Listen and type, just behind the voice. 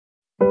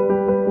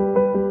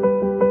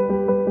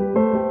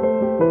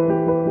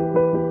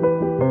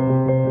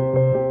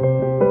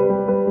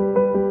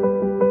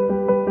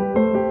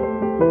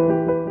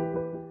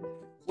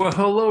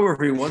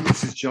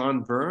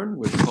John Byrne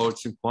with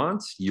Poets and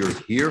Quants. You're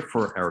here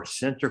for our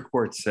center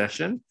court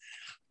session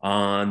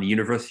on the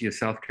University of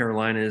South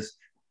Carolina's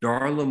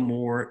Darla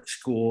Moore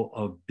School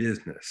of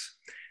Business.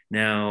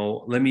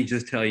 Now, let me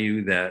just tell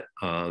you that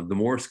the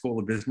Moore School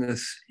of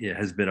Business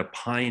has been a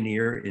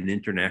pioneer in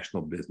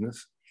international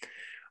business.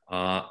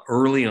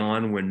 Early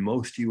on, when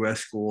most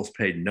US schools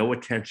paid no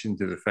attention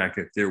to the fact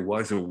that there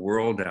was a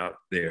world out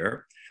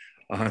there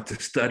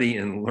to study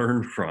and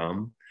learn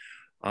from,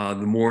 the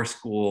Moore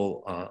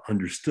School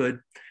understood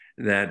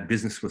that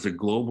business was a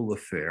global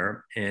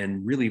affair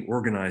and really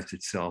organized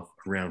itself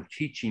around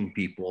teaching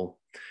people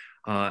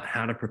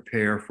how to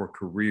prepare for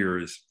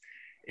careers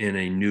in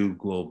a new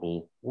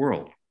global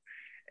world.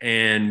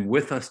 And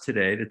with us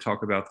today to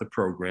talk about the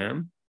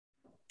program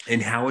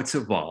and how it's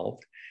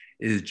evolved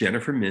is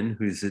Jennifer Min,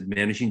 who's the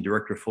Managing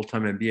Director of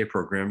Full-Time MBA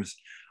Programs.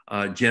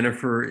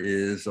 Jennifer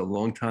is a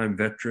longtime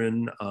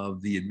veteran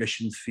of the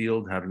admissions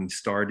field, having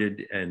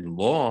started in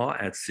law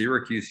at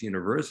Syracuse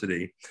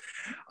University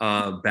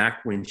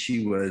back when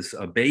she was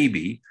a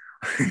baby.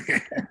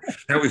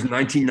 That was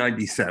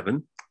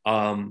 1997.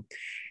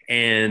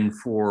 And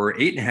for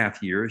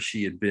 8.5 years,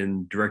 she had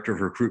been Director of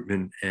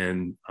Recruitment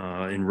and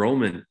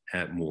Enrollment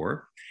at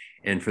Moore.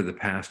 And for the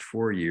past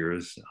 4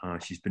 years,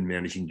 she's been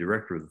Managing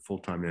Director of the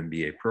Full-Time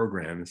MBA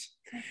Programs.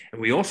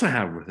 And we also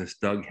have with us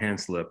Doug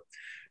Hanslip,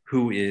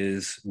 who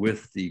is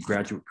with the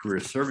Graduate Career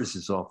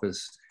Services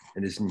Office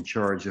and is in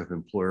charge of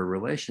employer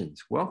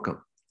relations.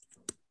 Welcome.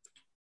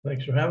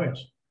 Thanks for having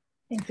us.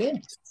 Thank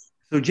you.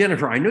 So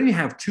Jennifer, I know you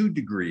have 2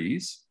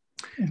 degrees.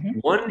 Mm-hmm.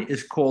 One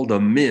is called a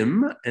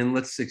MIM, and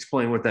let's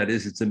explain what that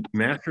is. It's a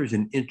Master's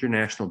in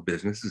International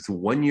Business. It's a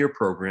 1-year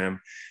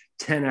program,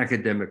 10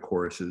 academic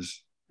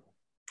courses,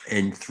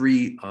 and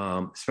 3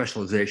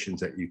 specializations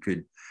that you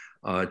could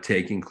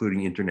take,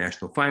 including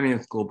international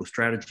finance, global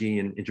strategy,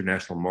 and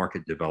international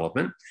market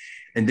development.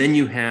 And then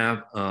you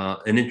have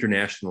an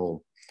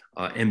international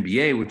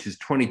MBA, which is a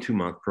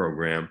 22-month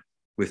program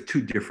with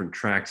 2 different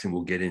tracks, and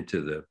we'll get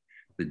into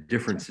the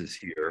differences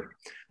here.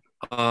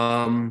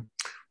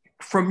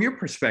 From your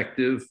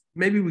perspective,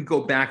 maybe we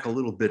go back a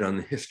little bit on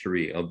the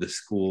history of the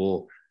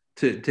school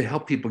to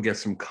help people get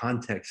some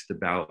context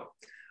about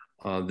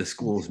the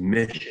school's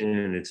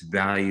mission, its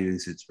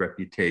values, its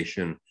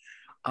reputation.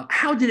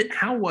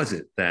 How was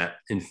it that,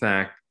 in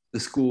fact, the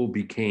school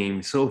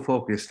became so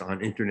focused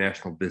on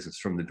international business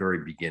from the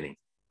very beginning?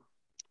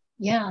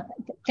 Yeah,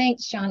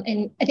 thanks, John.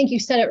 And I think you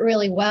said it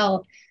really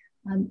well.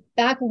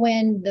 Back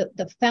when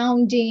the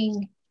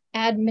founding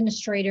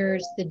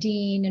administrators, the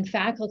dean and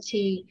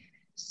faculty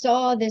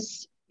saw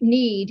this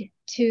need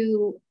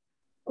to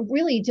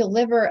really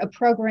deliver a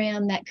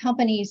program that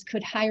companies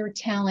could hire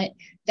talent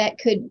that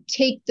could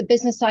take the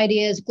business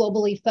ideas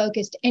globally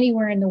focused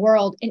anywhere in the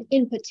world, and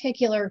in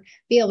particular,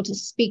 be able to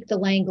speak the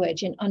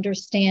language and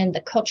understand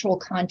the cultural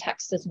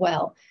context as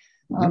well.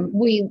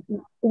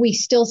 We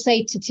still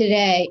say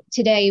today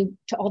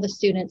to all the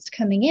students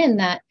coming in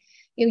that,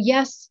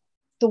 yes,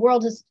 the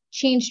world has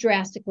changed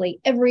drastically.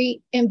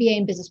 Every MBA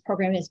and business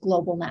program is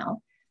global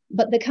now.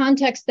 But the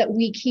context that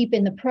we keep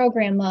in the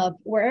program of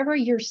wherever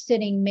you're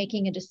sitting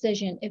making a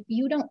decision, if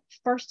you don't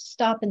first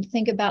stop and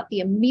think about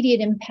the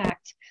immediate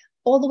impact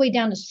all the way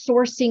down to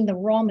sourcing the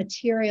raw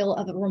material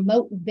of a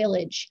remote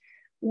village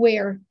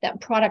where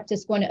that product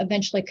is going to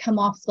eventually come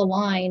off the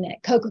line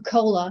at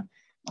Coca-Cola,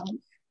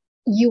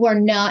 you are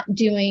not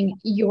doing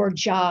your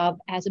job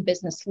as a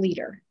business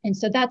leader. And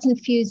so that's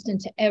infused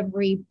into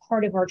every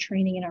part of our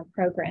training in our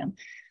program.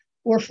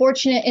 We're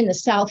fortunate in the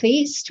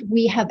Southeast,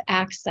 we have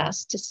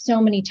access to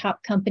so many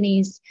top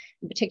companies,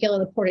 in particular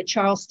the Port of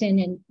Charleston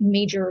and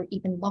major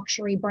even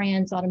luxury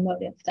brands,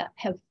 automotive, that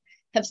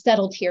have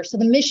settled here. So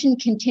the mission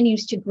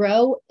continues to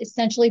grow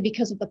essentially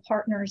because of the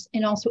partners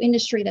and also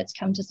industry that's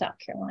come to South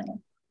Carolina.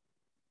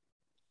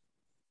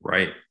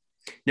 Right.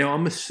 Now,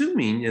 I'm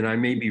assuming, and I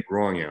may be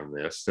wrong on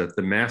this, that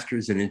the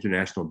Master's in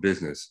International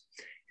Business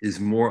is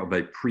more of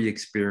a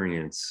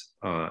pre-experience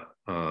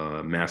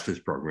master's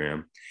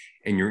program,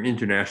 and your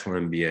international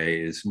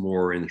MBA is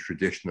more in the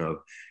tradition of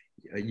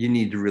you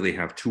need to really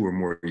have 2 or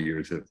more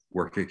years of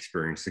work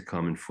experience to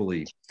come and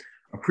fully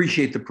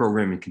appreciate the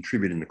program and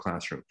contribute in the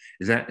classroom.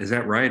 Is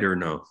that right or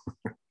no?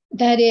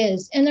 That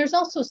is. And there's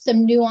also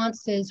some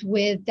nuances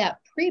with that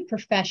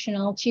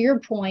pre-professional. To your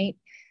point,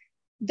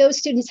 those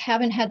students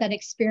haven't had that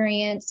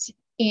experience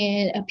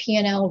in a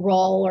P&L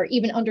role or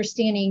even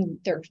understanding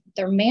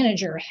their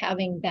manager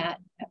having that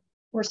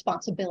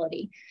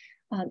responsibility.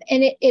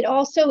 And it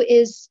also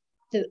is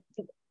the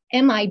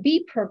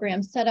MIB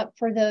program set up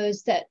for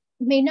those that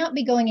may not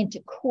be going into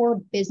core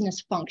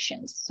business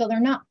functions. So they're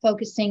not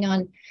focusing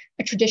on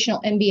a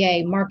traditional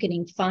MBA,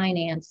 marketing,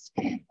 finance,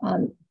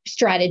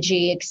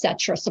 strategy, et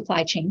cetera,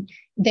 supply chain.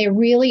 They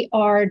really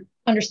are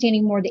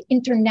understanding more the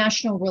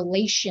international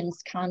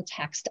relations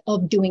context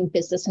of doing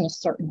business in a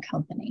certain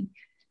company.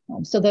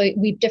 So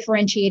we've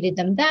differentiated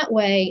them that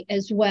way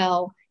as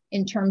well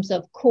in terms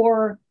of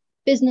core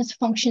business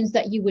functions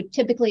that you would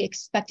typically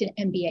expect an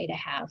MBA to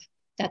have.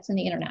 That's in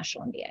the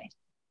international MBA.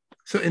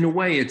 So in a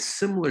way, it's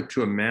similar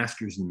to a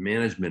master's in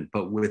management,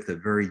 but with a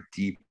very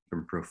deep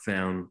and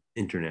profound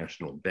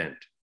international bent.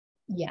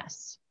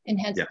 Yes. And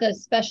hence Yeah. the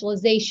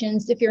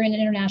specializations. If you're in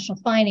international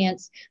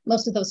finance,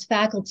 most of those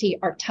faculty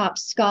are top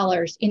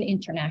scholars in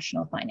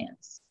international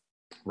finance.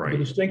 Right. The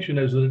distinction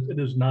is that it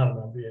is not an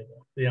MBA,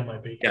 the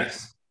MIB.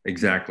 Yes,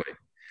 exactly.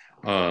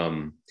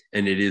 And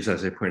it is,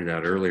 as I pointed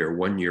out earlier, a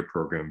one-year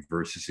program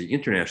versus the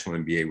international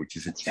MBA, which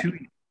is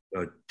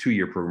a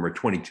two-year program or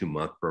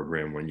 22-month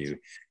program when you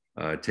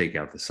take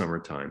out the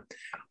summertime.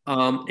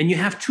 And you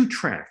have two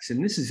tracks.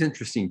 And this is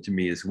interesting to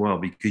me as well,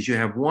 because you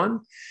have one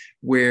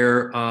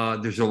where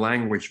there's a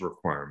language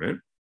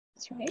requirement.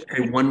 That's right.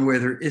 And one where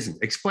there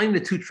isn't. Explain the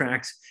two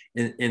tracks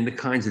and the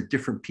kinds of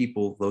different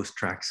people those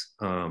tracks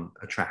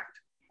attract.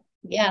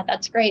 Yeah,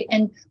 that's great.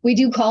 And we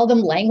do call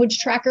them language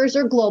trackers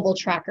or global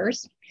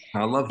trackers.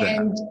 I love that.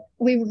 And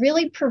we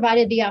really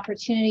provided the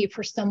opportunity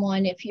for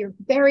someone, if you're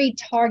very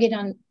targeted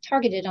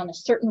on a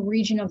certain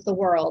region of the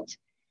world,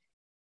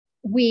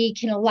 we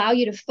can allow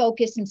you to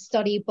focus and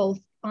study both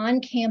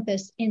on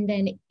campus and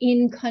then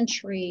in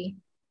country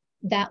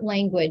that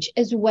language,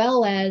 as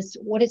well as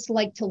what it's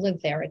like to live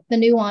there. The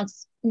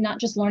nuance, not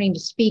just learning to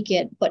speak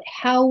it, but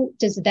how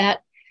does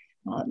that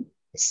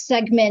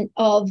segment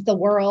of the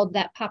world,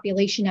 that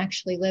population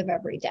actually live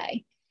every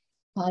day.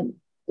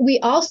 We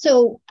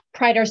also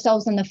pride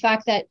ourselves on the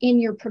fact that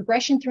in your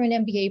progression through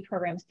an MBA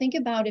program, think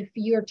about if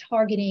you're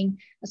targeting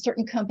a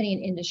certain company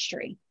and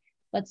industry.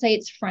 Let's say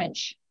it's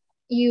French.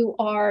 You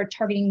are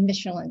targeting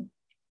Michelin.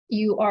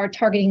 You are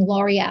targeting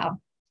L'Oreal.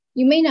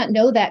 You may not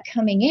know that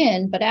coming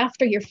in, but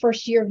after your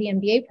first year of the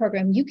MBA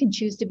program, you can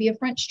choose to be a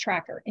French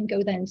tracker and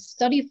go then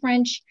study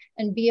French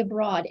and be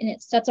abroad. And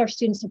it sets our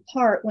students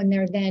apart when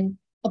they're then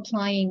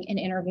applying and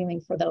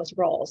interviewing for those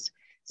roles.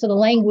 So the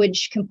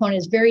language component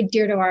is very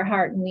dear to our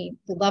heart, and we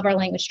love our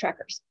language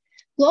trackers.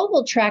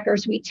 Global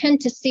trackers, we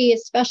tend to see,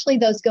 especially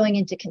those going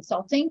into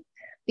consulting,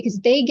 because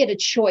they get a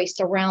choice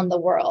around the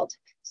world.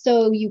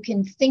 So you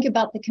can think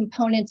about the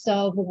components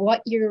of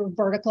what your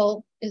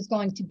vertical is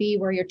going to be,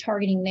 where you're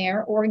targeting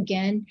there, or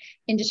again,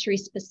 industry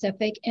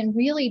specific, and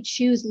really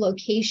choose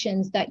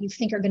locations that you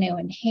think are going to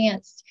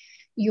enhance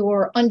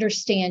your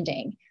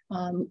understanding.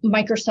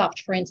 Microsoft,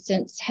 for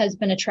instance, has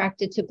been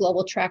attracted to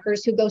global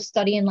trackers who go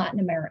study in Latin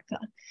America.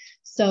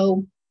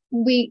 So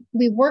we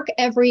work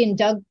and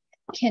Doug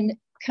can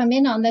come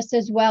in on this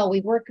as well. We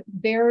work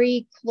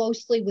very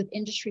closely with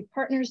industry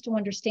partners to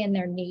understand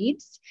their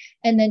needs,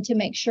 and then to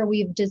make sure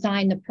we've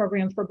designed the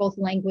program for both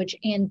language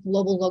and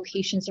global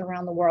locations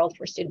around the world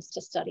for students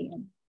to study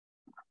in.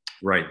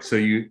 Right. So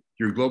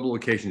your global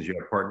locations, you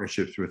have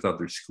partnerships with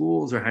other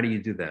schools, or how do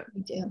you do that?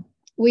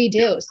 We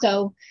do.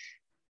 So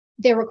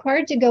they're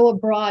required to go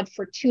abroad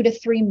for 2 to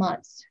 3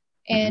 months.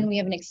 And we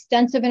have an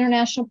extensive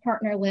international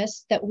partner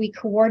list that we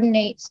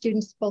coordinate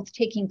students both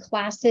taking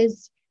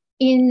classes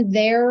in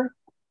their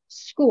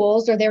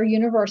schools or their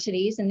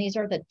universities. And these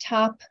are the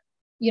top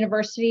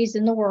universities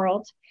in the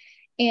world.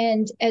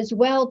 And as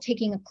well,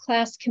 taking a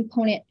class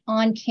component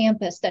on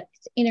campus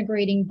that's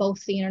integrating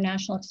both the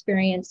international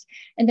experience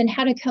and then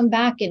how to come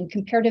back in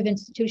comparative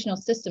institutional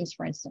systems,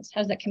 for instance.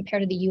 How does that compare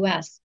to the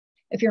US?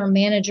 If you're a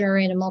manager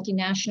in a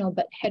multinational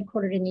but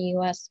headquartered in the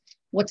US,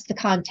 what's the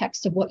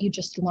context of what you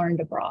just learned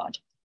abroad?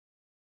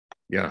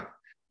 Yeah.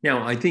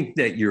 Now, I think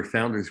that your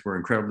founders were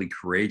incredibly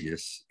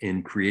courageous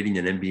in creating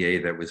an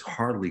MBA that was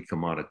hardly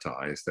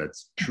commoditized,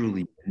 that's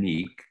truly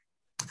unique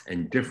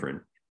and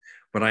different.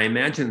 But I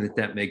imagine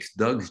that makes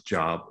Doug's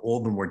job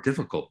all the more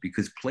difficult,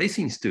 because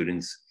placing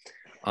students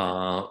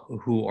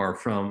who are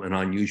from an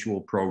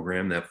unusual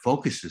program that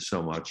focuses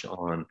so much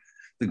on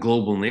the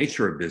global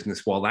nature of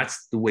business, while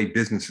that's the way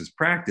business is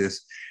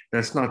practiced,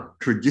 that's not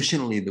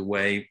traditionally the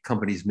way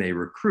companies may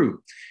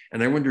recruit.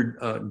 And I wondered,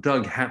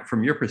 Doug,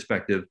 from your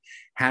perspective,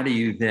 how do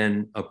you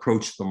then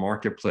approach the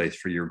marketplace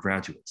for your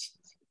graduates?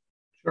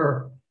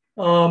 Sure.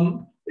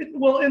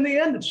 Well, in the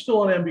end, it's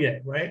still an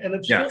MBA, right? And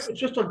it's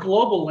just a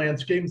global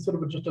landscape instead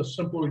of just a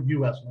simpler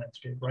US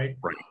landscape, right?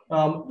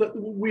 Right.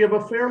 We have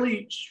a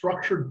fairly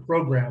structured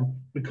program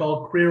we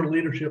call Career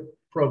Leadership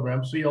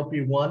Program,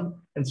 CLP1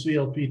 and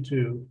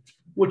CLP2,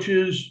 which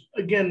is,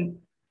 again,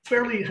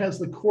 fairly has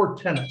the core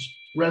tenets: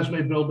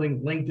 resume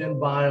building, LinkedIn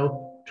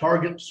bio,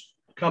 targets,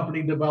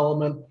 company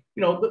development,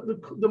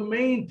 the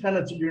main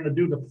tenets that you're going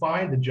to do to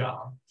find a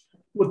job.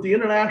 With the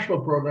international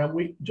program,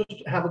 we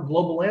just have a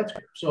global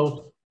landscape.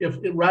 So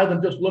rather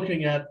than just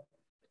looking at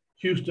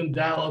Houston,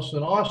 Dallas,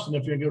 and Austin,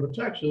 if you're going to go to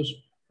Texas,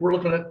 we're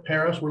looking at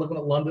Paris, we're looking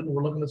at London,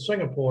 we're looking at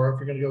Singapore if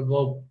you're going to go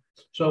global.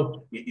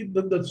 So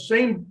the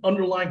same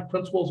underlying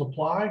principles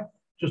apply,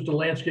 just the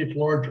landscape's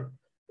larger.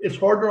 It's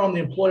harder on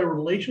the employer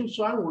relations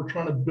side, where we're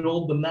trying to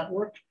build the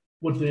network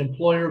with the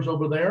employers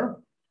over there.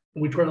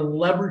 And we try to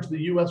leverage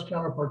the US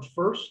counterparts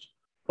first,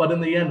 but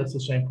in the end, it's the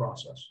same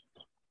process.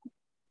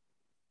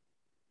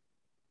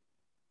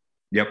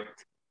 Yep.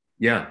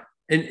 Yeah.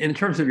 And in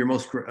terms of your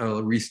most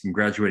recent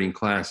graduating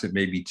class, it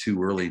may be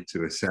too early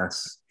to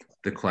assess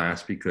the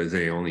class because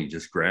they only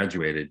just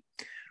graduated.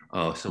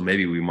 So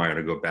maybe we might want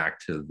to go back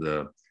to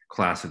the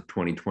class of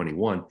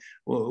 2021.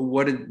 Well,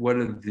 what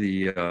did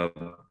the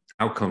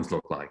outcomes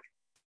look like?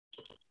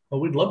 Well,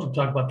 we'd love to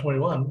talk about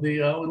 21.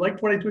 We like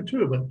 22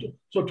 too, but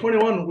so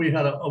 21, we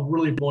had a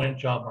really buoyant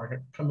job market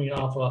coming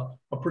off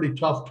a pretty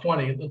tough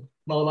 20.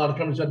 Not a lot of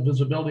companies had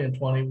visibility in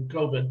 20 with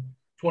COVID.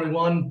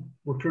 21,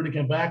 recruiting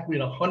came back. We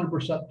had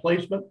 100%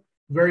 placement,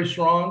 very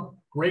strong,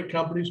 great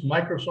companies,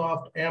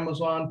 Microsoft,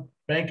 Amazon,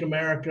 Bank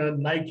America,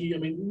 Nike. I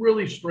mean,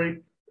 really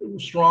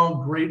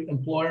strong, great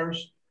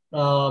employers.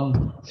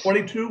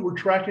 22, we're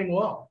tracking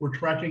well. We're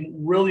tracking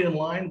really in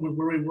line with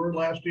where we were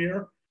last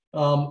year.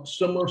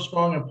 Similar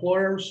strong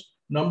employers,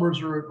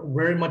 numbers are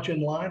very much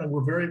in line, and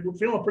we're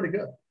feeling pretty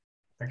good.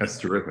 That's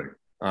terrific.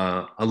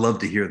 I love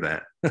to hear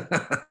that.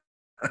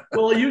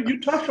 Well, you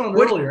touched on it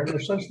earlier in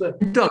the sense that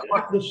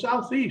the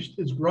Southeast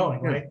is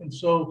growing, right? And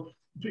so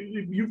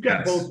you've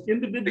got both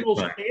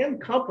individuals and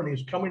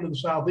companies coming to the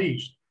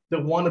Southeast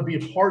that want to be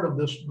a part of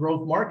this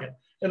growth market.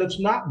 And it's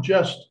not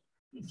just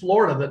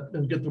Florida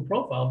that get the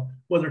profile,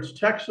 whether it's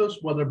Texas,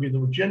 whether it be the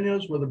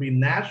Virginias, whether it be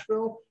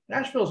Nashville.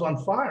 Nashville's on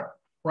fire,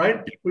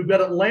 right? We've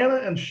got Atlanta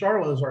and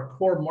Charlotte as our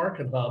core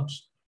market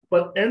hubs,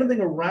 but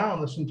anything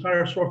around this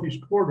entire Southeast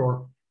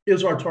corridor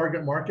is our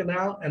target market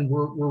now, and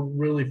we're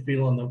really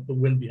feeling the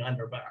wind behind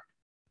our back.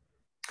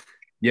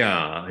 Yeah,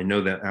 I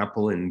know that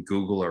Apple and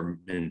Google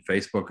and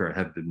Facebook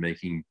have been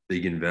making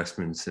big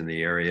investments in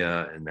the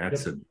area, and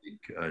that's a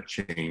big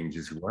change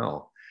as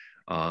well,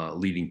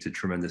 leading to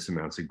tremendous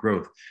amounts of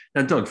growth.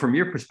 Now, Doug, from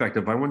your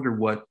perspective, I wonder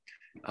what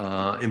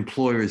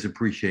employers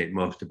appreciate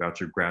most about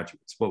your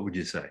graduates. What would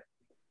you say?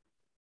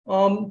 If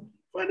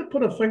I had to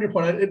put a finger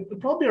point on it, it'd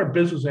probably our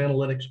business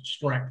analytics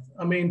strength.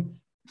 I mean,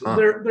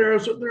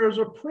 there's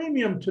a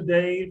premium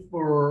today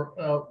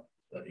for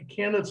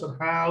candidates that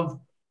have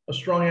a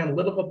strong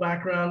analytical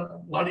background.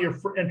 A lot of your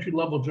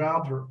entry-level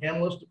jobs are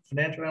analysts,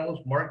 financial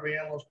analysts, marketing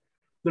analysts.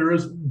 There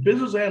is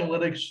business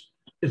analytics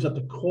is at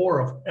the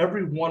core of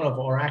every one of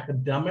our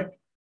academic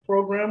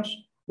programs,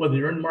 whether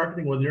you're in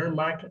marketing, whether you're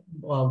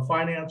in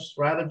finance,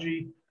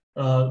 strategy,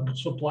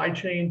 supply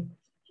chain.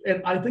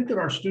 And I think that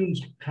our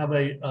students have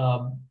they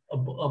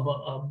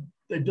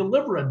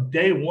deliver a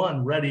day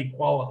one ready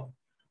quality.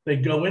 They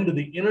go into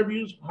the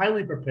interviews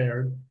highly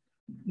prepared,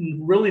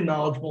 really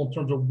knowledgeable in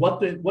terms of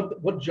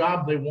what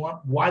job they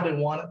want, why they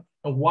want it,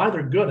 and why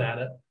they're good at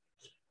it.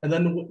 And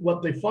then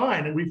what they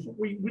find, and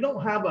we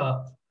don't have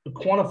a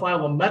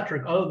quantifiable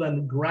metric other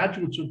than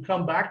graduates who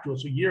come back to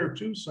us a year or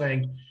two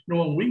saying, you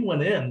know, when we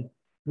went in,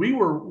 we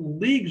were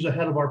leagues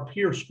ahead of our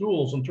peer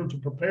schools in terms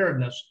of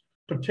preparedness,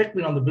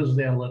 particularly on the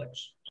business analytics.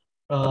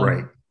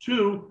 Right.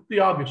 Two, the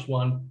obvious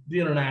one, the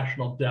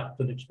international depth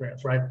of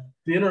experience, right?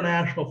 The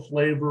international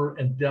flavor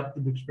and depth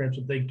of experience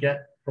that they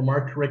get from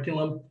our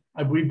curriculum,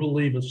 we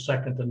believe is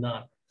second to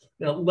none.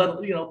 The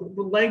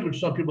language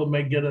some people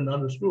may get in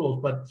other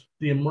schools, but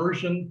the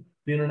immersion,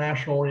 the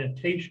international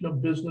orientation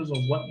of business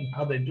and what and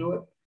how they do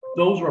it,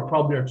 those are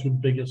probably our two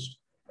biggest,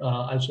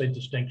 I'd say,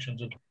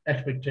 distinctions and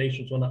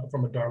expectations from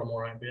a Darla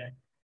Moore MBA.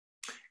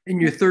 And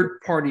your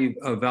third-party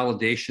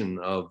validation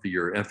of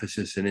your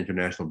emphasis in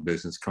international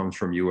business comes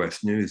from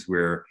U.S. News,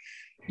 where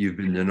you've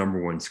been the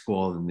 #1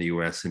 school in the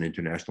U.S. in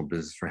international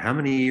business for how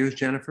many years,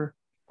 Jennifer?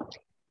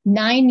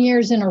 9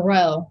 years in a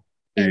row,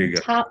 and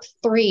top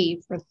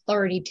 3 for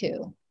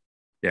 32.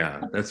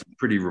 Yeah, that's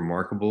pretty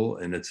remarkable,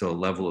 and it's a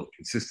level of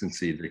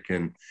consistency that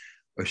can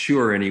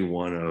assure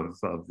anyone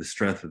of the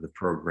strength of the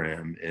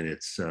program and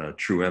its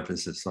true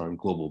emphasis on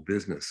global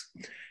business.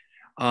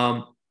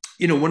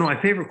 You know, one of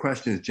my favorite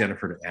questions,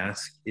 Jennifer, to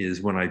ask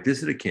is when I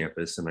visit a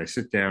campus and I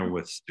sit down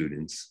with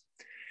students,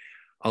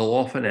 I'll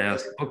often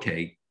ask,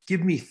 okay,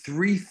 give me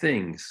 3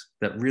 things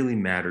that really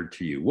mattered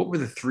to you. What were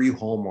the 3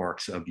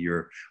 hallmarks of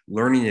your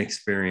learning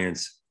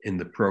experience in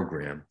the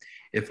program?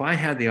 If I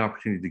had the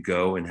opportunity to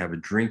go and have a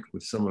drink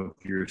with some of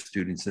your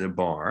students in a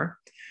bar,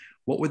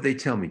 what would they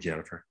tell me,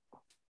 Jennifer?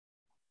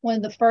 One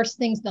of the first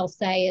things they'll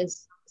say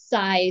is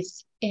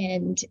size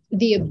and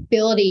the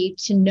ability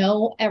to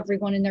know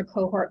everyone in their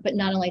cohort, but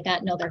not only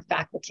that, know their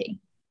faculty.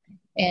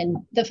 And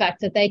the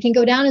fact that they can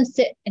go down and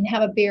sit and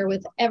have a beer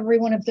with every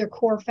one of their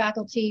core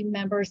faculty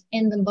members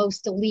and the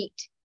most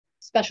elite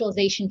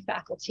specialization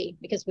faculty,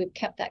 because we've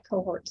kept that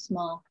cohort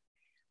small.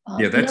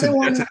 Yeah, that's a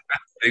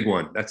big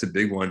one. That's a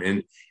big one.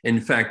 And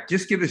in fact,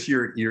 just give us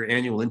your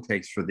annual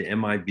intakes for the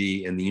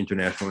MIB and the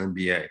International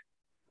MBA,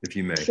 if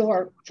you may.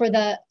 Sure.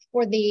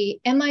 For the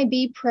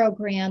MIB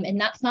program, and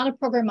that's not a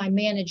program I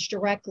manage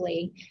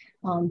directly,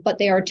 but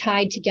they are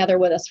tied together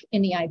with us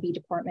in the IB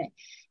department.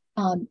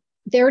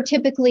 They're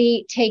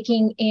typically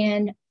taking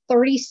in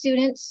 30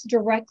 students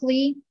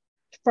directly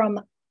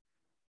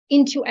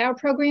into our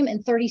program,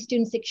 and 30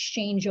 students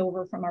exchange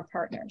over from our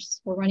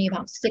partners. We're running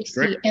about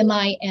 60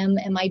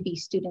 MIB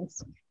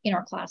students in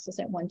our classes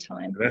at one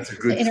time. That's a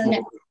good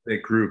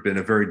big group and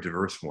a very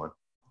diverse one.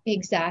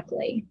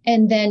 Exactly.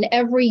 And then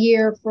every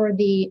year for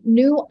the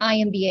new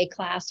IMBA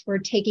class, we're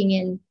taking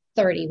in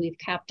 30. We've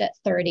capped at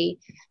 30.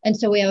 And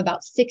so we have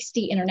about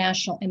 60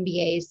 international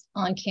MBAs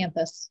on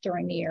campus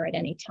during the year at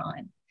any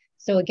time.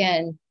 So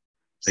again,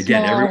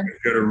 Again, small. everyone's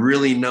got to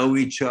really know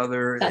each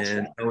other That's and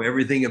right. know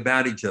everything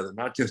about each other,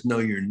 not just know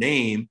your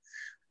name,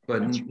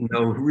 but That's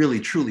know really,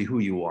 truly who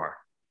you are.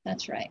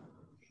 That's right.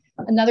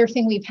 Another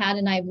thing we've had,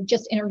 and I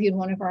just interviewed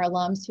one of our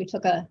alums who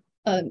took a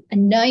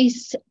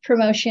nice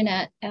promotion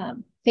at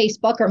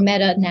Facebook or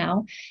Meta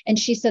now. And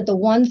she said, the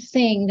one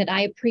thing that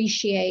I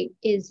appreciate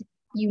is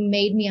you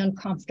made me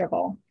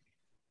uncomfortable.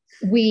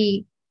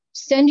 We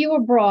send you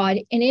abroad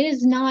and it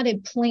is not a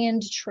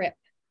planned trip.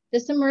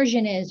 This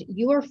immersion is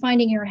you are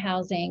finding your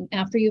housing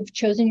after you've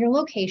chosen your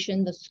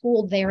location. The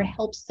school there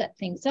helps set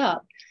things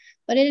up,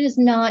 but it is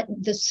not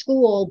the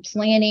school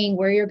planning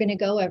where you're going to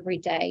go every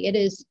day. It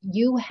is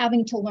you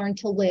having to learn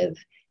to live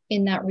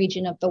in that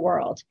region of the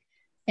world.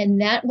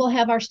 And that will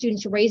have our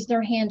students raise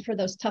their hand for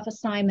those tough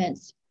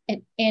assignments at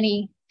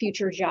any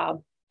future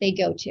job they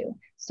go to.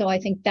 So I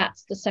think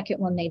that's the second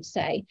one they'd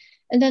say.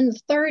 And then the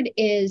third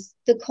is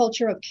the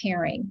culture of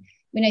caring.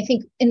 I mean, I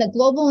think in the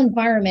global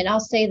environment, I'll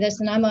say this,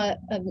 and I'm a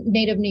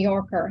native New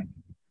Yorker,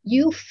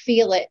 you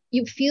feel it.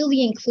 You feel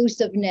the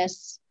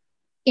inclusiveness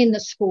in the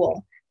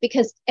school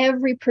because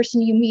every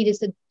person you meet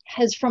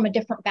has from a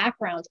different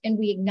background, and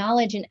we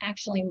acknowledge and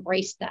actually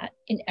embrace that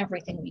in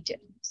everything we do.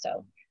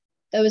 So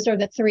those are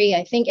the three,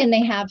 I think, and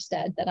they have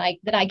said that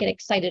I get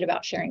excited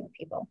about sharing with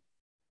people.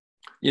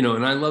 You know,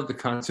 and I love the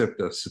concept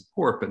of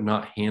support, but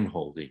not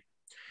hand-holding.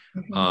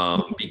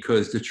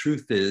 Because the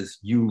truth is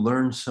you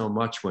learn so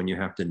much when you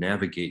have to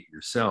navigate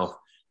yourself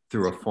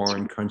through a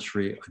foreign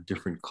country, a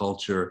different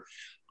culture,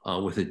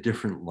 with a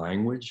different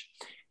language.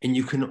 And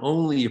you can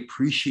only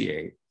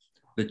appreciate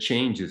the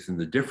changes and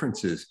the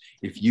differences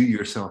if you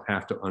yourself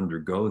have to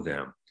undergo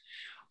them.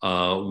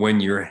 When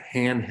you're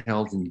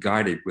handheld and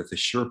guided with a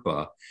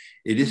Sherpa,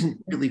 it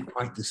isn't really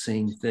quite the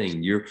same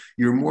thing. You're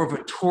more of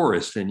a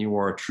tourist than you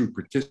are a true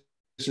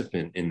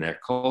participant in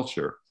that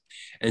culture.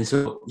 And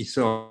so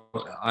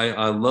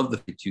I love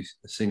that you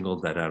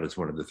singled that out as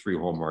one of the three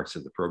hallmarks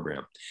of the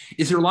program.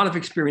 Is there a lot of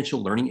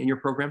experiential learning in your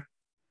program?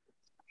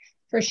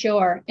 For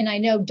sure. And I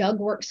know Doug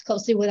works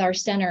closely with our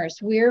centers.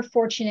 We're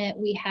fortunate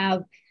we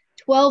have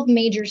 12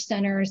 major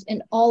centers,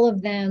 and all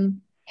of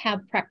them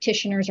have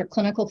practitioners or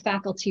clinical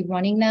faculty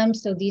running them.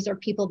 So these are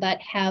people that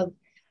have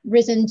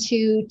risen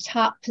to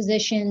top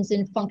positions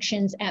and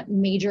functions at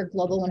major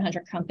Global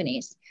 100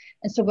 companies.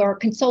 And so our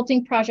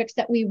consulting projects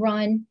that we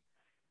run,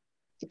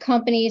 the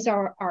companies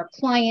are our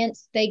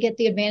clients. They get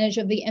the advantage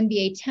of the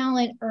MBA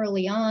talent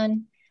early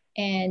on,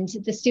 and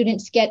the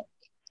students get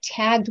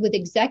tagged with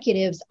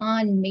executives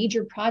on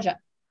major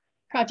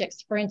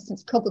projects. For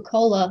instance,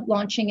 Coca-Cola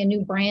launching a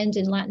new brand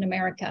in Latin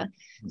America.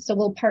 So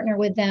we'll partner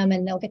with them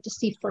and they'll get to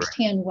see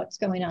firsthand what's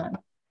going on.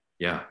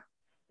 Yeah,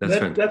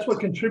 that's what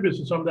contributes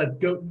to some of that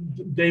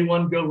day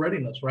one go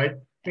readiness, right?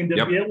 I mean,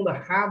 to be able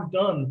to have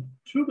done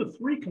 2 to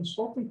 3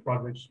 consulting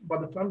projects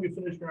by the time you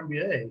finish your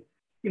MBA,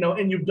 you know,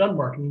 and you've done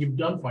marketing, you've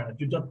done finance,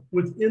 you've done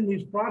within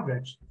these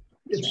projects,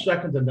 it's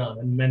second to none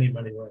in many,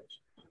 many ways.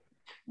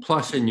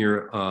 Plus, in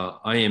your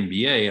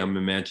IMBA, I'm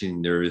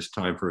imagining there is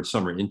time for a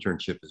summer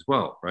internship as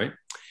well, right?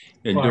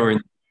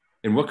 And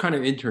and what kind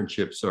of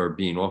internships are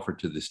being offered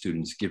to the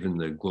students given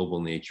the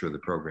global nature of the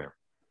program?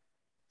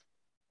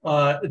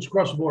 It's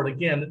across the board.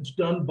 Again, it's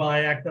done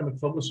by academic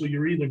focus. So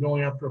you're either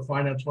going after a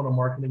finance one, a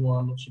marketing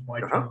one, a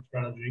supply chain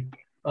strategy.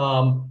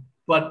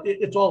 But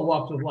it's all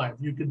walks of life.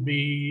 You could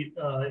be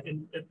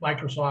at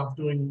Microsoft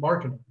doing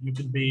marketing. You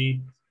could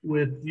be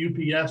with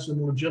UPS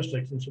and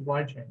logistics and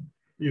supply chain.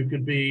 You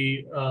could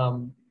be,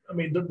 I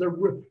mean,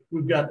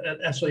 we've got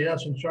at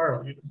SAS in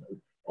Charlotte,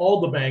 all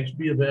the banks,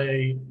 B of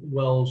A,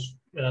 Wells,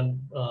 and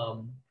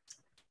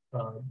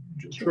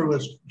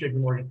Truist, JP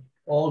Morgan,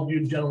 all of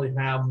you generally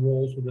have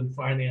roles within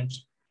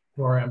finance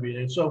for our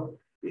MBA. So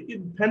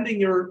pending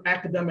your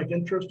academic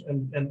interest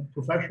and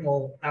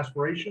professional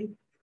aspiration,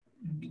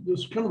 this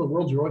is kind of the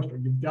world's your oyster.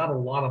 You've got a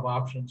lot of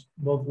options,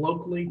 both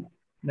locally,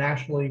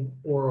 nationally,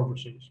 or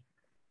overseas.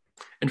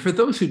 And for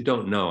those who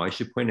don't know, I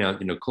should point out,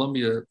 you know,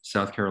 Columbia,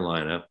 South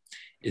Carolina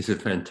is a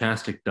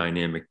fantastic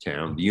dynamic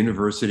town. The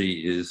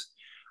university is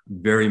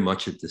very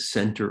much at the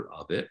center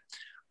of it,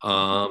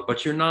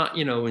 but you're not,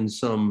 you know, in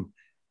some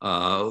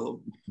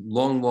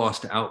long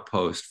lost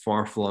outpost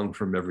far flung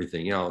from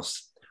everything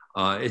else.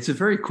 It's a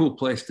very cool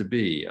place to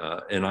be.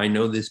 And I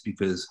know this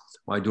because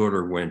my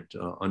daughter went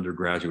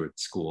undergraduate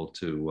school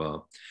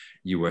to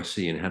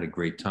USC and had a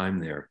great time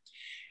there.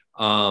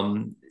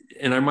 And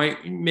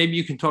maybe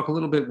you can talk a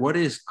little bit, what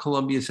is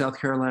Columbia, South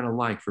Carolina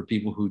like for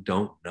people who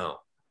don't know?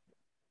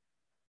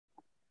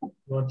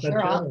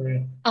 Sure,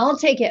 I'll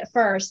take it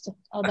first,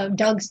 although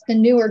Doug's the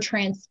newer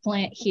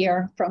transplant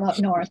here from up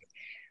north.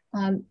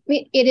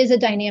 It is a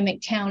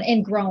dynamic town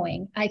and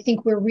growing. I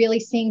think we're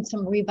really seeing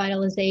some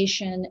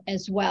revitalization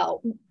as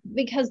well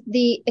because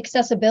the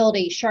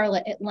accessibility,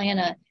 Charlotte,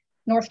 Atlanta,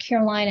 North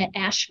Carolina,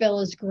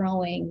 Asheville is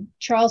growing,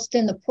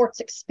 Charleston, the port's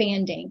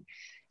expanding.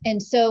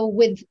 And so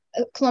with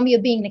Columbia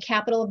being the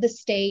capital of the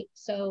state,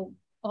 so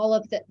all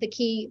of the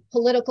key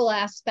political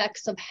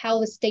aspects of how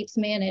the state's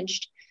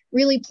managed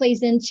really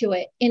plays into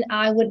it. And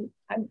I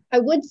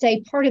would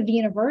say part of the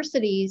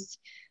university's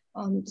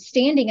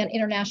standing on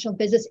international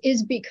business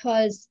is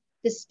because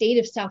the state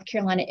of South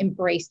Carolina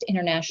embraced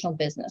international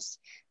business.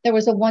 There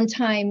was a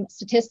one-time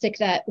statistic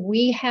that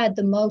we had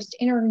the most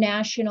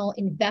international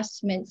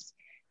investments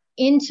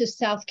into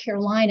South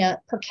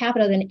Carolina per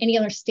capita than any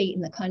other state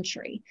in the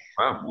country.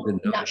 Wow. I'm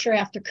not sure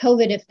after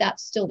COVID if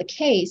that's still the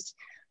case,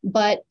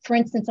 but for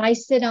instance, I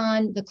sit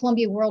on the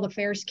Columbia World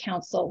Affairs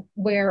Council,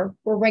 where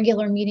we're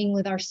regular meeting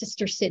with our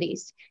sister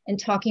cities and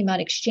talking about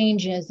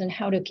exchanges and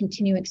how to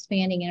continue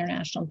expanding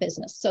international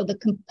business. So the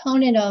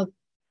component of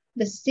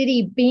the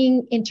city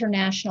being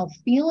international,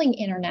 feeling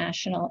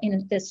international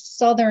in this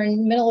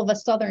middle of a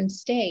southern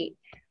state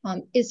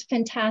is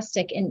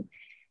fantastic. And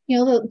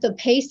the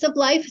pace of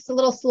life is a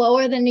little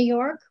slower than New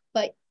York,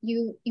 but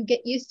you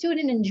get used to it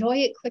and enjoy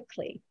it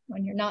quickly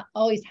when you're not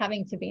always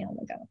having to be on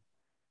the go.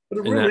 But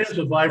it really is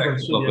a vibrant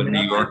city. I mean,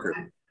 New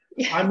Yorker.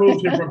 I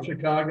moved here from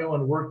Chicago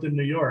and worked in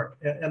New York.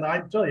 And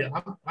I tell you,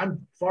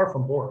 I'm far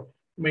from bored.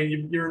 I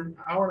mean, you're an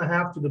hour and a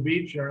half to the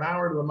beach, you're an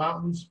hour to the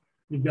mountains.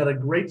 You've got a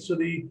great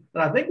city.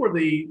 And I think we're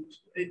the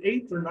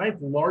 8th or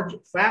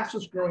 9th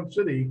fastest growing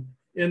city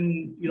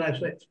in the United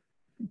States.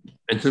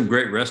 And some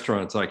great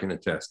restaurants I can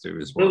attest to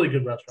as well. Really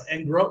good restaurant.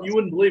 And you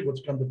wouldn't believe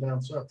what's come to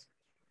town since.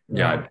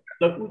 Yeah.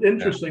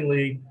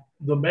 Interestingly,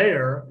 the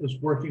mayor is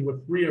working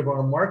with 3 of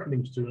our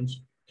marketing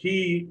students.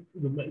 The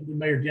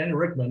mayor, Daniel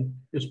Rickman,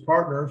 is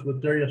partners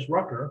with Darius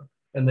Rucker,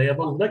 and they have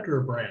a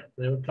liquor brand.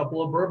 They have a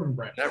couple of bourbon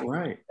brands. Is that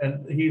right?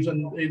 And he's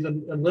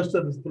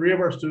enlisted 3 of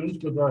our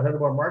students with the head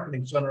of our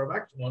marketing center of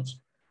excellence,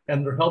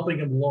 and they're helping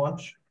him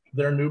launch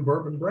their new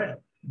bourbon brand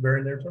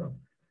very near term.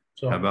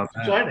 So how about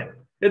it's exciting.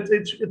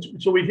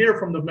 It's so we hear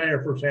from the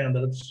mayor firsthand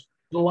that there's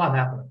a lot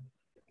happening.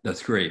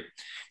 That's great.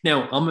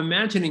 Now, I'm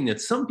imagining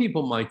that some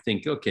people might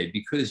think, okay,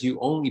 because you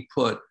only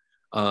put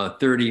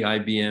 30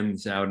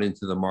 IBMs out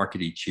into the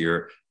market each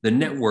year, the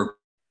network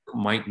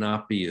might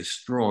not be as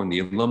strong, the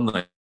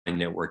alumni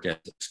network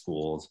at the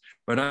schools.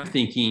 But I'm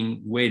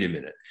thinking, wait a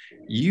minute,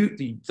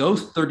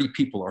 those 30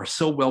 people are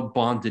so well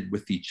bonded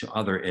with each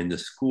other and the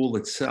school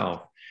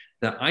itself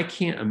that I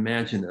can't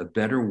imagine a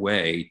better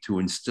way to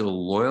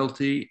instill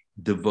loyalty,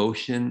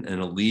 devotion, and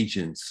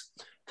allegiance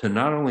to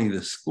not only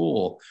the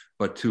school,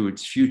 but to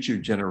its future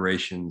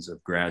generations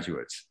of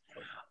graduates.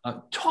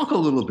 Talk a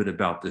little bit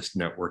about this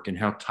network and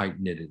how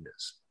tight-knit it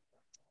is.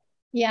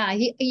 Yeah,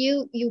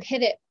 you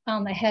hit it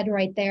on the head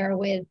right there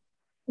with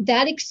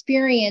that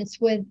experience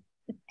with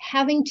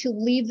having to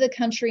leave the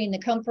country and the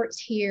comforts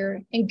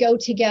here and go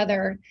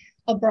together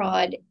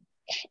abroad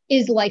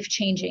is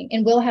life-changing.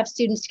 And we'll have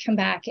students come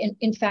back. And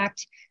in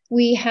fact,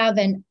 we have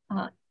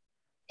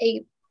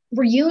a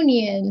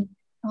reunion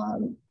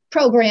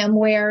program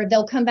where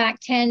they'll come back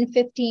 10,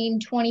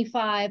 15,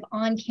 25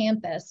 on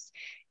campus.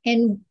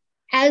 And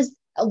as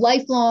a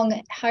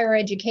lifelong higher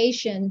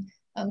education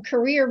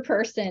career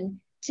person,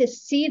 to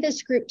see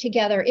this group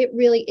together, it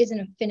really is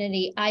an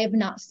affinity I have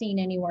not seen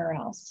anywhere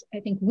else. I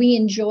think we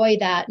enjoy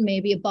that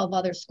maybe above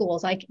other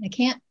schools. I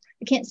can't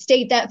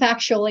state that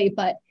factually,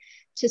 but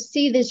to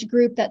see this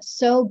group that's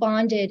so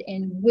bonded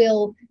and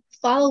will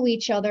follow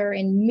each other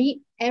and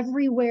meet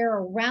everywhere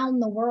around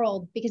the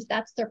world because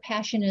that's their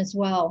passion as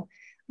well,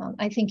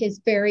 I think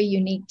is very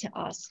unique to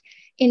us.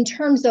 In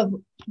terms of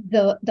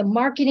the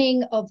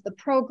marketing of the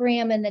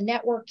program and the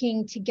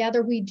networking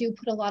together, we do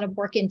put a lot of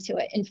work into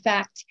it. In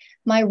fact,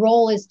 my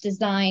role is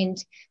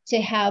designed to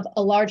have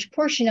a large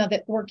portion of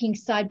it working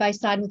side by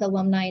side with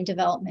alumni and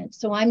development.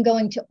 So I'm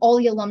going to all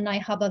the alumni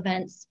hub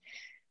events.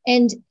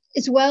 And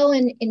as well,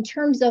 in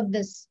terms of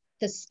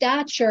the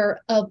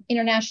stature of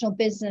international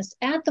business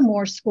at the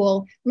Moore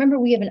School, remember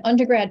we have an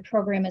undergrad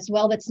program as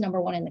well that's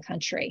 #1 in the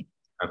country.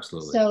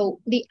 Absolutely. So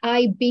the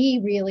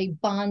IB really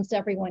bonds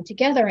everyone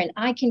together, and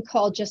I can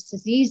call just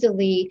as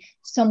easily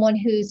someone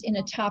who's in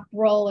a top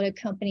role at a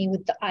company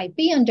with the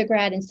IB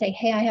undergrad and say,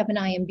 hey, I have an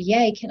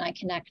MBA, can I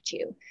connect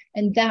you?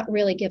 And that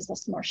really gives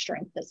us more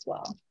strength as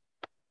well.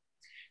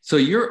 So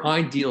your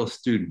ideal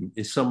student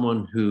is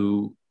someone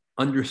who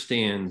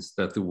understands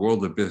that the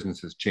world of business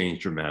has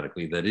changed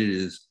dramatically, that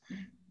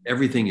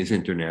everything is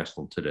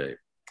international today.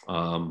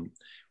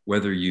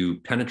 Whether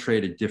you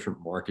penetrate a different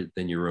market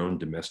than your own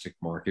domestic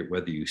market,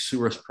 whether you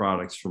source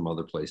products from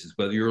other places,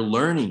 whether you're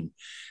learning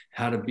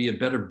how to be a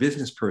better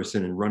business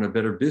person and run a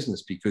better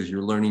business because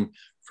you're learning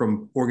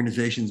from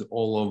organizations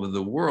all over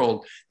the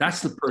world,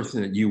 that's the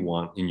person that you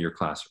want in your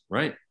classroom,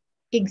 right?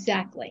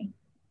 Exactly.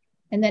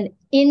 And then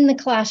in the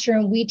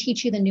classroom, we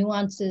teach you the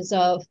nuances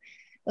of,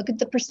 look at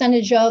the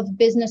percentage of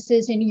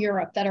businesses in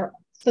Europe that are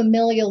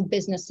familial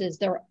businesses.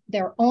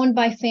 They're owned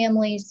by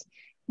families.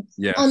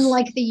 Yes.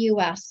 Unlike the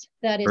US,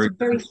 that is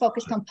very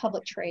focused on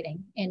public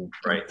trading and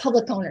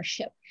public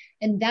ownership.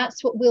 And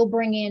that's what we'll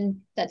bring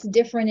in that's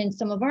different in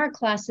some of our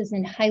classes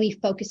and highly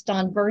focused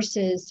on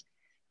versus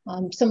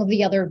some of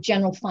the other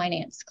general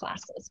finance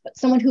classes. But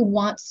someone who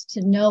wants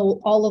to know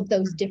all of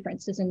those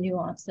differences and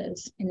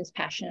nuances and is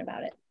passionate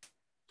about it.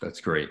 That's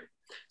great.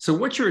 So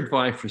what's your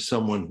advice for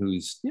someone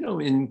who's,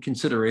 in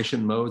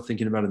consideration mode,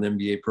 thinking about an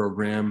MBA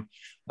program,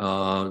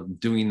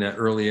 doing that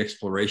early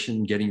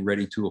exploration, getting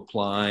ready to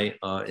apply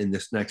in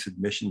this next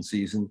admission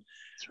season?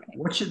 Right.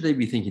 What should they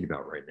be thinking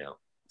about right now?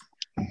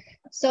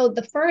 So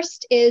the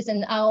first is,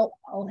 and I'll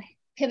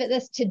pivot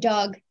this to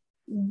Doug,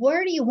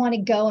 where do you want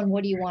to go and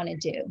what do you want to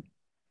do?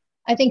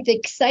 I think the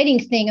exciting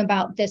thing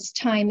about this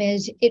time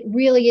is it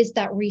really is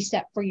that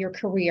reset for your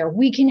career.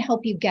 We can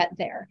help you get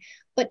there.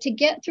 But to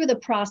get through the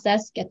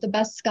process, get the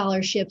best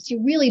scholarships,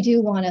 you really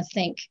do want to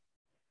think,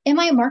 am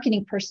I a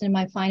marketing person? Am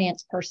I a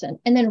finance person?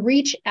 And then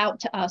reach out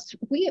to us.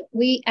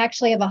 We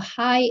actually have a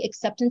high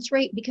acceptance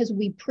rate because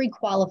we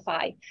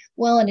pre-qualify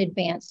well in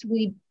advance.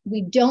 We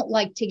don't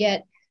like to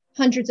get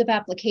hundreds of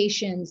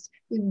applications.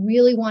 We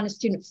really want a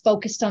student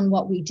focused on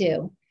what we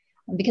do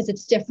because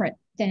it's different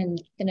than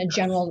a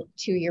general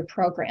two-year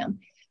program.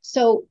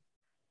 So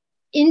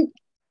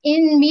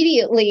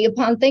immediately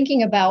upon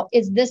thinking about,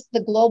 is this the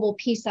global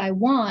piece I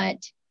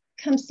want?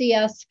 Come see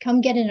us,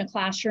 come get in a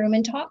classroom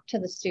and talk to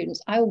the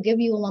students. I will give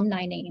you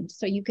alumni names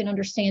so you can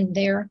understand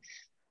their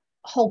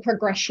whole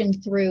progression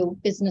through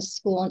business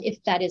school and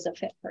if that is a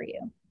fit for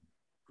you.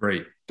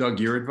 Great. Doug,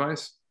 your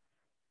advice?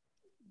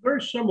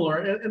 Very similar.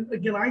 And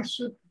again, I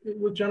sit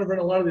with Jennifer in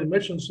a lot of the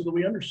admissions so that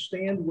we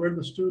understand where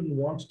the student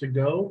wants to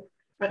go.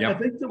 I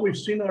think that we've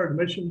seen our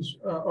admissions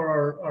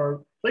or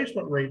our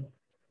placement rate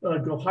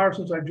go higher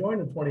since I joined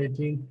in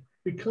 2018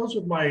 because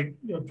of my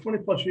 20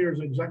 plus years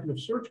as executive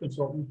search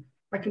consultant.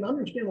 I can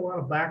understand a lot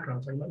of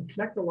backgrounds. I can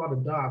connect a lot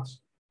of dots.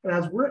 And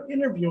as we're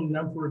interviewing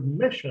them for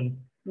admission,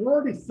 we're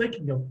already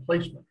thinking of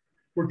placement.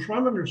 We're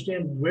trying to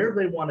understand where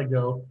they want to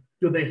go.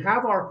 Do they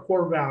have our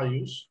core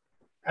values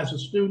as a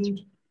student,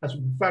 as a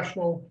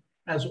professional,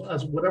 as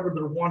whatever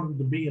they're wanting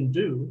to be and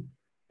do?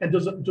 And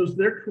does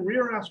their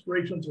career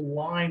aspirations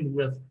align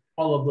with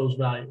all of those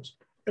values?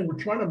 And we're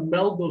trying to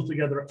meld those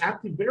together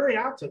at the very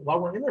outset while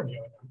we're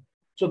interviewing them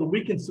so that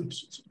we can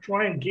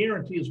try and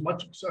guarantee as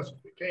much success as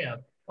we can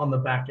on the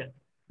back end,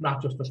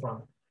 not just the front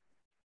end.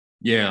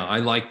 Yeah, I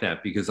like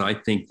that because I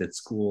think that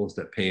schools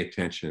that pay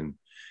attention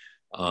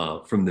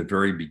from the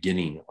very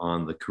beginning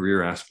on the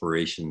career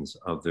aspirations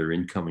of their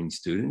incoming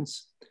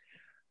students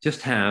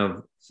just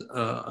have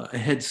a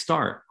head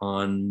start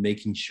on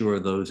making sure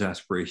those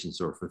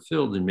aspirations are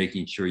fulfilled and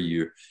making sure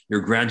you're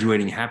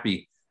graduating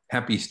happy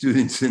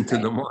students into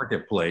the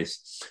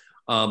marketplace.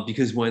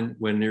 Because when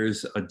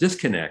there's a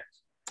disconnect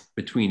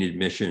between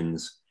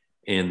admissions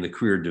and the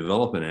career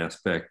development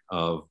aspect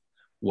of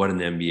what an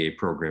MBA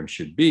program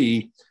should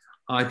be,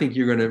 I think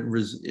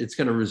it's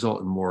going to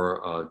result in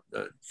more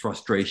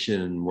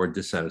frustration and more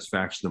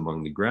dissatisfaction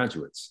among the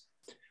graduates.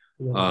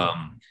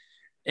 Yeah.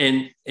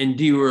 And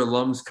do your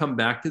alums come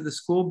back to the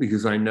school?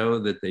 Because I know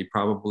that they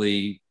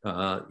probably,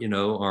 are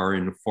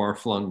in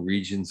far-flung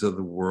regions of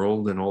the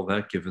world and all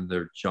that, given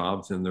their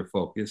jobs and their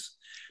focus.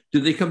 Do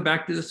they come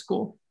back to the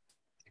school?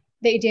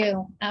 They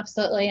do,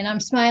 absolutely. And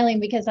I'm smiling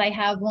because I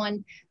have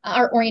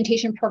our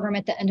orientation program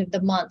at the end of the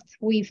month.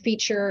 We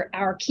feature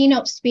our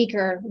keynote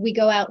speaker. We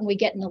go out and we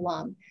get an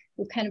alum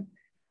who kind of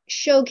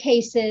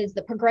showcases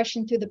the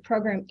progression through the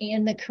program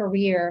and the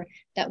career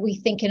that we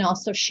think can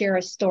also share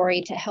a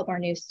story to help our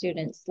new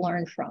students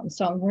learn from.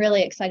 So I'm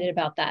really excited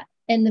about that.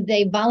 And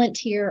they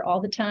volunteer all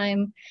the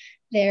time.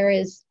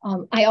 I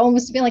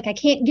almost feel like I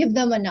can't give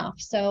them enough.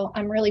 So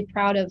I'm really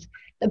proud of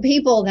the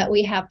people that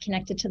we have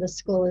connected to the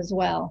school as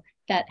well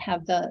that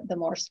have the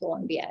Moore School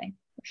MBA.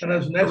 Sure.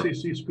 And as an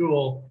SEC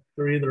school,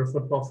 they're either a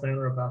football fan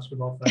or a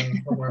basketball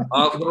fan somewhere.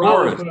 Of they're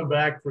course. All coming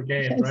back for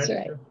games, That's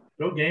right?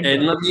 Go game.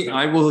 And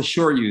I will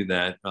assure you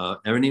that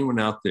anyone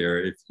out there,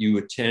 if you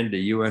attend a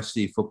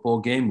USC football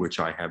game, which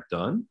I have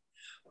done,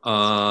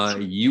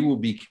 you will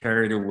be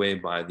carried away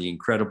by the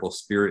incredible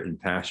spirit and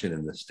passion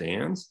in the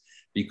stands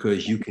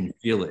because you can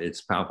feel it.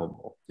 It's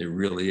palpable. It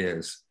really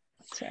is.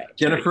 That's right.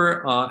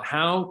 Jennifer,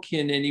 how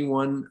can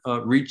anyone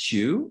reach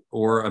you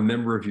or a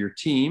member of your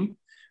team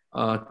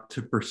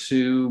to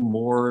pursue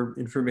more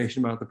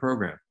information about the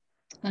program?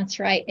 That's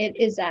right. It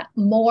is at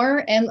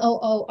more,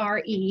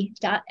 moore.sc.edu.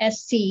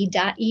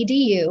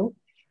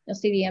 You'll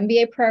see the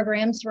MBA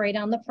programs right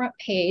on the front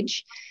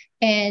page.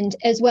 And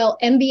as well,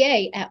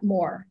 MBA at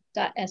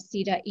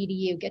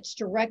more.sc.edu gets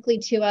directly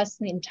to us.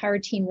 And the entire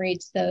team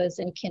reads those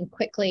and can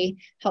quickly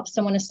help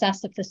someone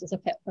assess if this is a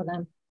fit for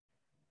them.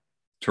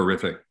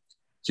 Terrific.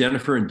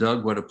 Jennifer and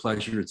Doug, what a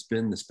pleasure it's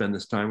been to spend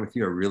this time with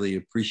you. I really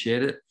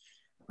appreciate it.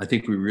 I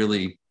think we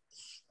really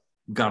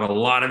got a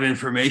lot of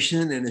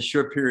information in a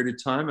short period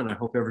of time, and I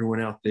hope everyone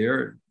out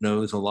there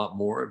knows a lot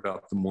more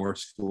about the Moore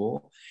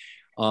School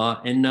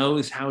and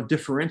knows how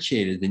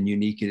differentiated and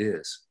unique it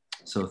is.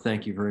 So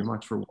thank you very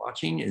much for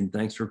watching, and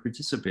thanks for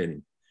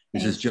participating.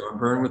 This is John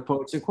Byrne with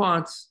Poets and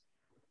Quants.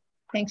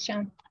 Thanks,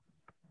 John.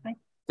 Bye.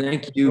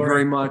 Thank you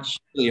very much.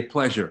 Really a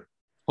pleasure.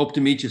 Hope to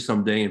meet you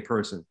someday in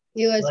person.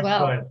 You as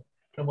well.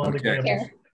 Come on to campus.